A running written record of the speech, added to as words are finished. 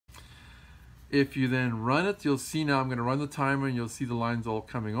If you then run it, you'll see now I'm going to run the timer and you'll see the lines all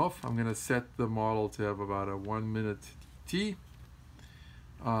coming off. I'm going to set the model to have about a 1 minute T.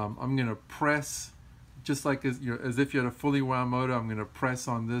 I'm going to press, just like as if you had a fully wound motor, I'm going to press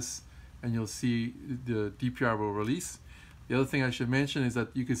on this and you'll see the DPR will release. The other thing I should mention is that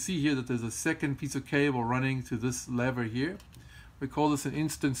you can see here that there's a second piece of cable running to this lever here. We call this an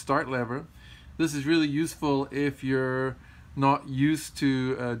instant start lever. This is really useful if you're not used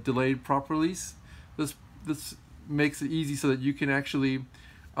to delayed prop release. This makes it easy so that you can actually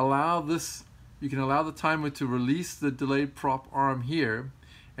allow this, you can allow the timer to release the delayed prop arm here,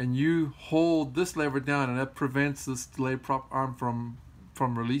 and you hold this lever down, and that prevents this delayed prop arm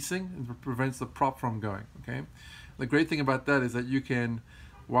from releasing, and prevents the prop from going. Okay. The great thing about that is that you can,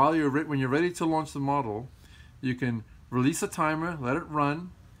 when you're ready to launch the model, you can release the timer, let it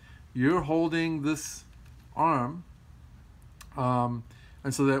run. You're holding this arm, and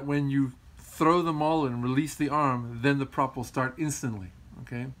so that when you throw the model and release the arm, then the prop will start instantly.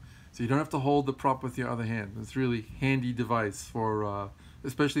 Okay, so you don't have to hold the prop with your other hand. It's a really handy device for,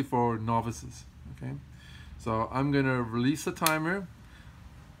 especially for novices. Okay, so I'm going to release the timer.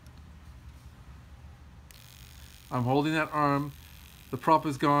 I'm holding that arm. The prop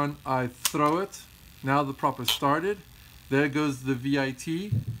is gone. I throw it. Now the prop is started. There goes the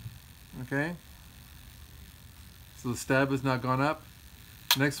VIT. Okay. So the stab has now gone up.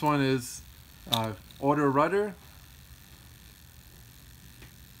 Next one is auto rudder.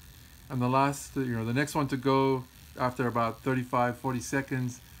 And the last, the next one to go after about 35-40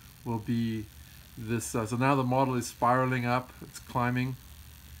 seconds will be this. So now the model is spiraling up. It's climbing.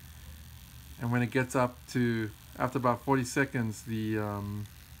 And when it gets up to, after about 40 seconds, the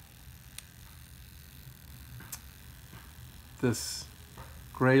this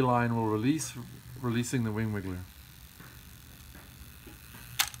gray line will releasing the wing wiggler.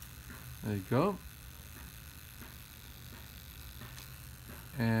 There you go.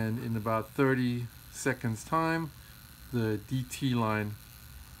 And in about 30 seconds time, the DT line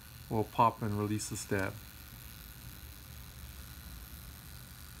will pop and release the stab.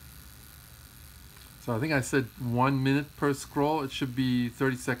 So I think I said 1 minute per scroll. It should be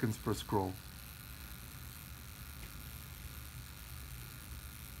 30 seconds per scroll.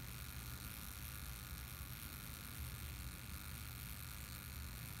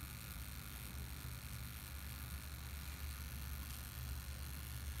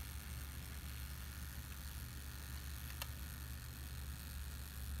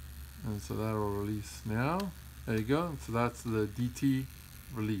 And so that will release now. There you go. So that's the DT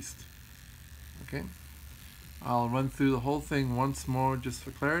released. Okay. I'll run through the whole thing once more just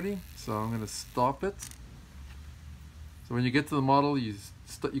for clarity. So I'm going to stop it. So when you get to the model, you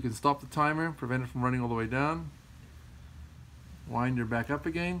can stop the timer, prevent it from running all the way down. Wind her back up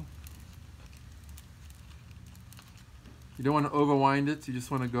again. You don't want to overwind it. You just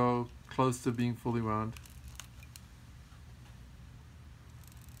want to go close to being fully wound.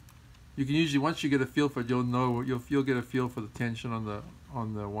 You can usually, once you get a feel for it, you'll get a feel for the tension on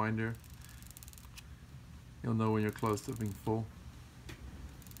the winder. You'll know when you're close to being full.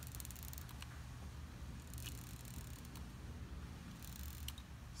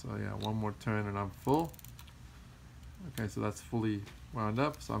 So yeah, one more turn and I'm full. Okay, so that's fully wound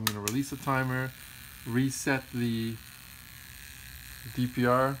up. So I'm going to release the timer, reset the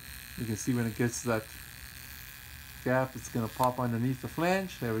DPR. You can see when it gets to that gap, it's going to pop underneath the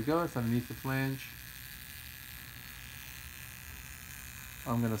flange. There we go, it's underneath the flange.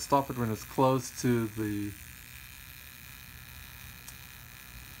 I'm going to stop it when it's close to the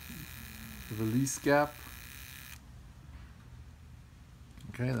release gap.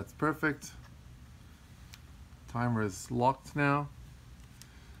 Okay, that's perfect. Timer is locked now.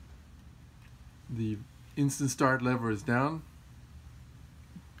 The instant start lever is down.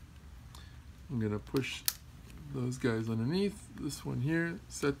 I'm going to push those guys underneath. This one here,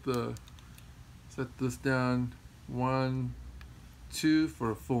 set this down 1, 2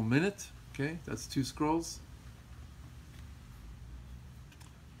 for a full minute. Okay, that's 2 scrolls.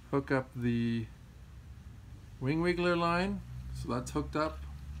 Hook up the wing wiggler line. So that's hooked up.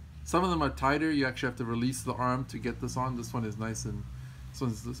 Some of them are tighter. You actually have to release the arm to get this on. This one is nice, and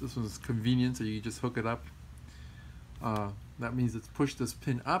this one's convenient, so you just hook it up. That means it's pushed this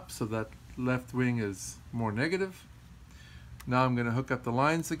pin up, so that left wing is more negative. Now I'm going to hook up the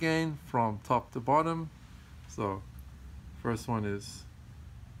lines again from top to bottom. So first one is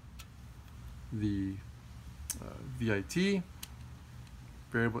the VIT,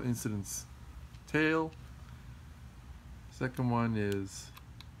 variable incidence tail. Second one is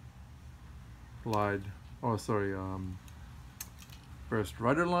burst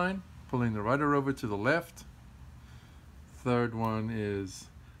rudder line. pulling the rudder over to the left. Third one is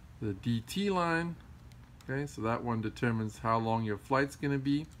the DT line. Okay, so that one determines how long your flight's going to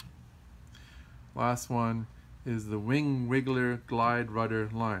be. Last one is the wing wiggler glide rudder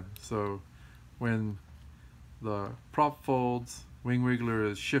line. So when the prop folds, wing wiggler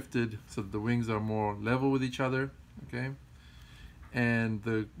is shifted so that the wings are more level with each other. Okay, and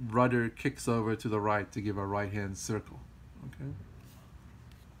the rudder kicks over to the right to give a right hand circle. Okay,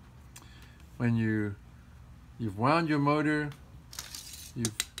 when you've wound your motor,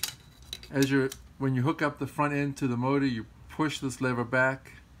 when you hook up the front end to the motor, you push this lever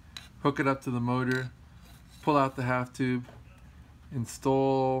back, hook it up to the motor, pull out the half tube,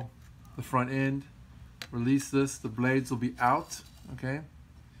 install the front end, release this, the blades will be out. Okay,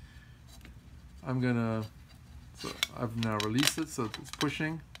 so I've now released it, so it's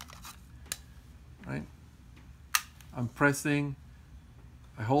pushing, right? I'm pressing,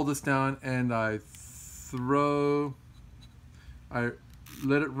 I hold this down and I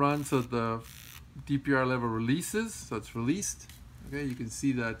let it run so the DPR lever releases, so it's released. Okay, you can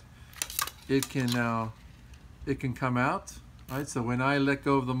see that it can come out, right? So when I let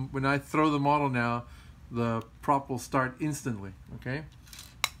go of when I throw the model now, the prop will start instantly, okay?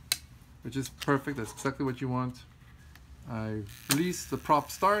 Which is perfect, that's exactly what you want. I release, the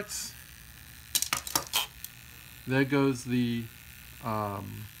prop starts. There goes the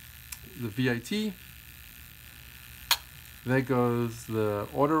VIT. There goes the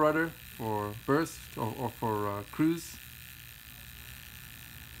auto rudder for burst or for cruise.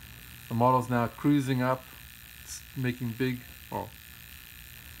 The model's now cruising up, it's making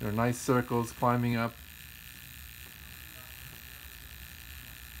nice circles, climbing up.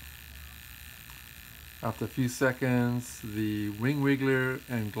 After a few seconds, the wing wiggler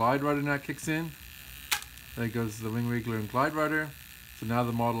and glide rudder now kicks in. There goes the wing wiggler and glide rudder. So now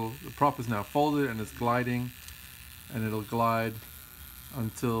the prop is now folded and it's gliding, and it'll glide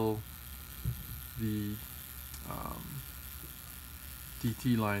until the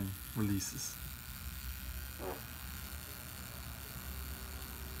DT line releases.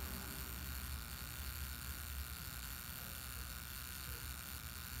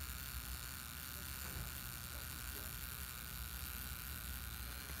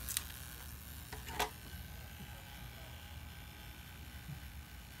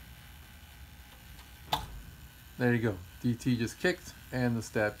 There you go. DT just kicked and the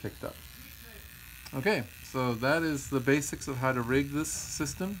stab kicked up. Okay, so that is the basics of how to rig this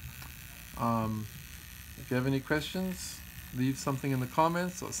system. If you have any questions, leave something in the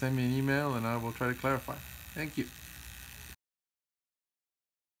comments or send me an email and I will try to clarify. Thank you.